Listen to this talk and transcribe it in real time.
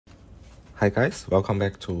Hi guys, welcome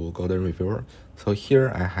back to Golden Reviewer. So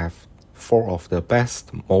here I have 4 of the best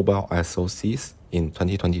mobile SoCs in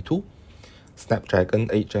 2022. Snapdragon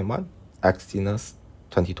 8 Gen 1,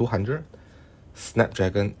 Exynos2200,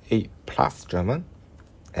 Snapdragon 8 Plus Gen 1,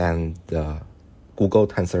 and the Google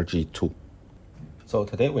Tensor G2. So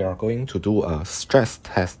today we are going to do a stress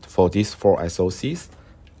test for these 4 SoCs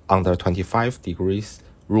under 25 degrees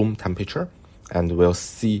room temperature, and we'll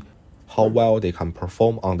see how well they can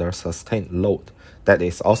perform under sustained load. That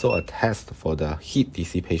is also a test for the heat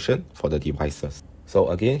dissipation for the devices. So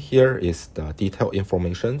again, here is the detailed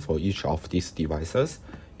information for each of these devices.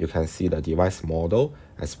 You can see the device model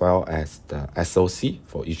as well as the SoC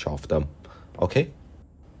for each of them. Okay.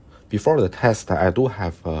 Before the test, I do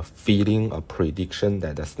have a feeling, a prediction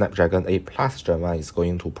that the Snapdragon 8 Plus Gen 1 is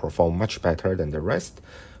going to perform much better than the rest.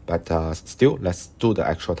 But still, let's do the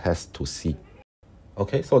actual test to see.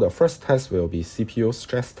 Okay, so the first test will be CPU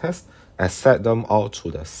stress test. I set them all to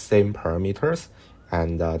the same parameters,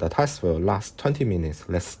 and the test will last 20 minutes.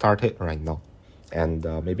 Let's start it right now. And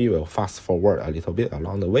maybe we'll fast forward a little bit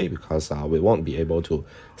along the way because we won't be able to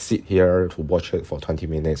sit here to watch it for 20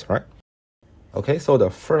 minutes, right? Okay, so the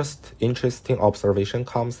first interesting observation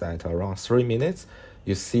comes at around 3 minutes.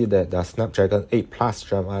 You see that the Snapdragon 8 Plus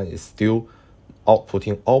Gen 1 is still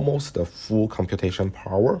outputting almost the full computation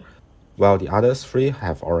power, while the other 3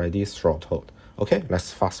 have already throttled. Okay,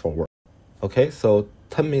 let's fast forward. Okay, so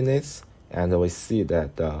 10 minutes, and we see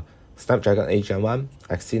that the Snapdragon 8 Gen 1,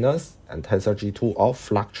 Exynos, and Tensor G2 all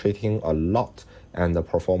fluctuating a lot, and the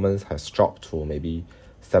performance has dropped to maybe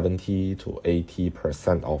 70 to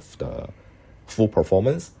 80% of the full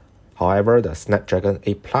performance. However, the Snapdragon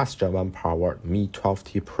 8 Plus Gen 1 powered Mi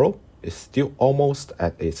 12T Pro is still almost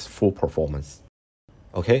at its full performance.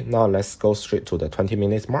 Okay, now let's go straight to the 20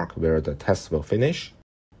 minutes mark where the test will finish.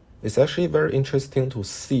 It's actually very interesting to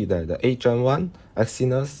see that the 8 Gen 1,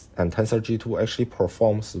 Exynos, and Tensor G2 actually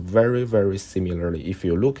performs very similarly if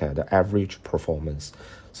you look at the average performance.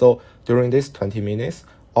 So during this 20 minutes,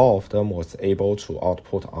 all of them was able to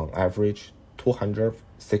output on average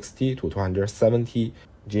 260 to 270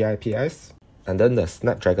 GIPS. And then the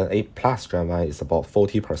Snapdragon 8 Plus Gen 1 is about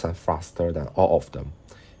 40% faster than all of them.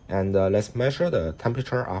 And let's measure the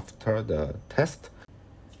temperature after the test.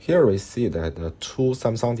 Here we see that the 2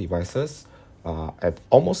 Samsung devices are at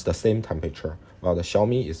almost the same temperature, while the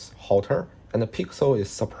Xiaomi is hotter, and the Pixel is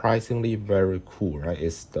surprisingly very cool, right?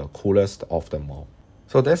 It's the coolest of them all.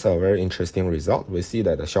 So that's a very interesting result. We see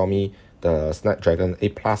that the Xiaomi, the Snapdragon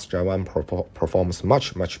 8 Plus Gen 1 performs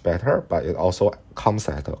much better, but it also comes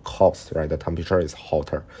at a cost, right? The temperature is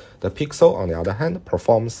hotter. The Pixel, on the other hand,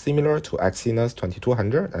 performs similar to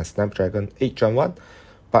Exynos2200 and Snapdragon 8 Gen 1,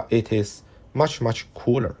 but it is much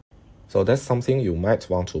cooler. So that's something you might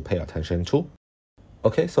want to pay attention to.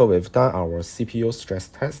 Okay, so we've done our CPU stress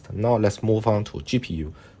test. Now let's move on to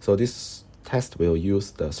GPU. So this test will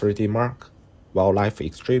use the 3D Mark Wildlife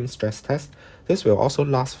Extreme stress test. This will also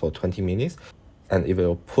last for 20 minutes, and it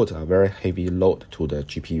will put a very heavy load to the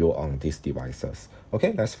GPU on these devices.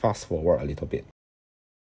 Okay, let's fast forward a little bit.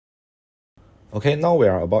 Okay, now we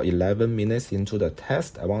are about 11 minutes into the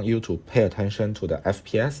test. I want you to pay attention to the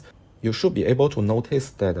FPS. You should be able to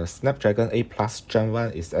notice that the Snapdragon 8 Plus Gen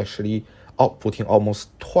 1 is actually outputting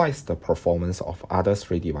almost twice the performance of other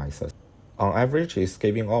 3 devices. On average, it's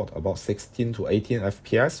giving out about 16 to 18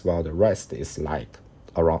 FPS, while the rest is like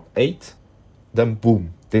around 8. Then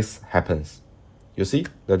boom, this happens. You see,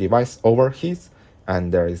 the device overheats,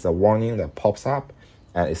 and there is a warning that pops up,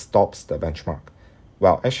 and it stops the benchmark.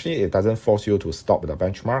 Well, actually, it doesn't force you to stop the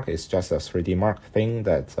benchmark. It's just a 3D Mark thing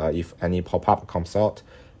that if any pop-up comes out,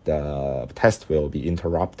 the test will be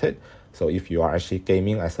interrupted. So if you are actually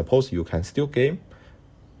gaming, I suppose you can still game.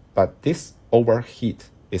 But this overheat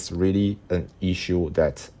is really an issue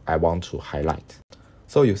that I want to highlight.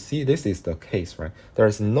 So you see, this is the case, right? There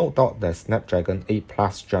is no doubt that Snapdragon 8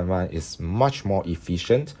 Plus Gen 1 is much more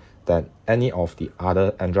efficient than any of the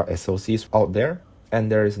other Android SoCs out there.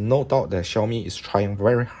 And there is no doubt that Xiaomi is trying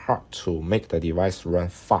very hard to make the device run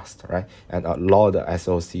fast, right? And allow the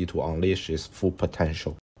SoC to unleash its full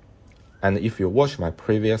potential. And if you watch my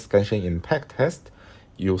previous Genshin Impact test,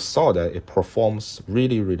 you saw that it performs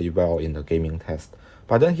really well in the gaming test.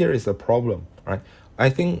 But then here is the problem, right? I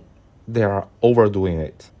think they are overdoing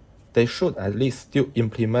it. They should at least still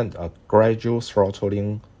implement a gradual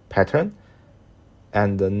throttling pattern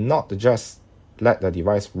and not just let the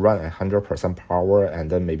device run at 100% power and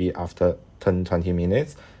then maybe after 10-20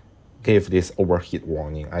 minutes give this overheat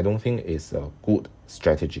warning. I don't think it's a good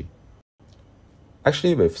strategy.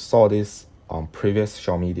 Actually, we saw this on previous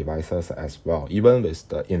Xiaomi devices as well, even with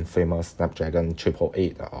the infamous Snapdragon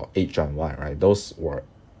 888 or 8 Gen 1, right? Those were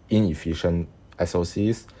inefficient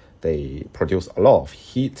SoCs. They produce a lot of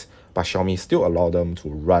heat, but Xiaomi still allowed them to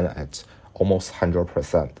run at almost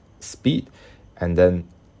 100% speed, and then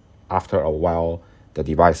after a while, the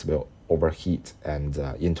device will overheat and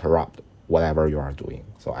interrupt whatever you are doing.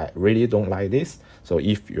 So I really don't like this. So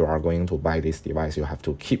if you are going to buy this device, you have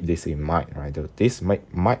to keep this in mind, right? This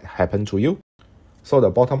might happen to you. So the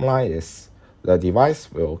bottom line is the device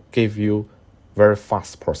will give you very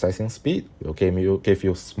fast processing speed, will give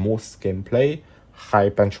you smooth gameplay, high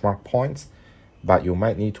benchmark points, but you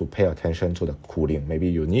might need to pay attention to the cooling. Maybe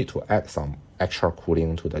you need to add some extra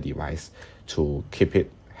cooling to the device to keep it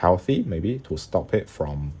healthy, maybe to stop it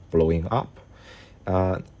from blowing up.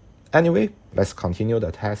 Anyway, let's continue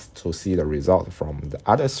the test to see the result from the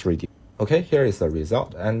other 3D. Okay, here is the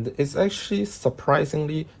result, and it's actually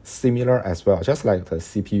surprisingly similar as well, just like the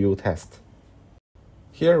CPU test.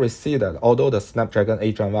 Here we see that although the Snapdragon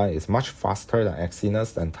 8 Gen 1 is much faster than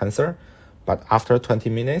Exynos and Tensor, but after 20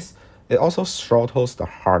 minutes, it also throttles the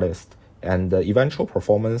hardest, and the eventual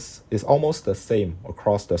performance is almost the same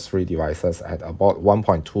across the 3 devices at about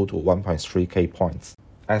 1.2 to 1.3K points.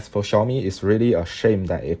 As for Xiaomi, it's really a shame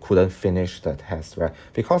that it couldn't finish the test, right?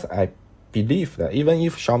 Because I believe that even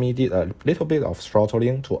if Xiaomi did a little bit of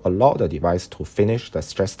throttling to allow the device to finish the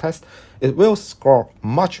stress test, it will score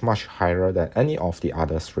much higher than any of the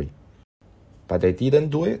other 3. But they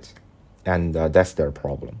didn't do it, and that's their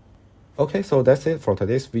problem. Okay, so that's it for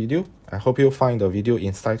today's video. I hope you find the video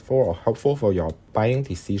insightful or helpful for your buying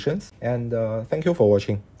decisions, and thank you for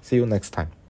watching. See you next time.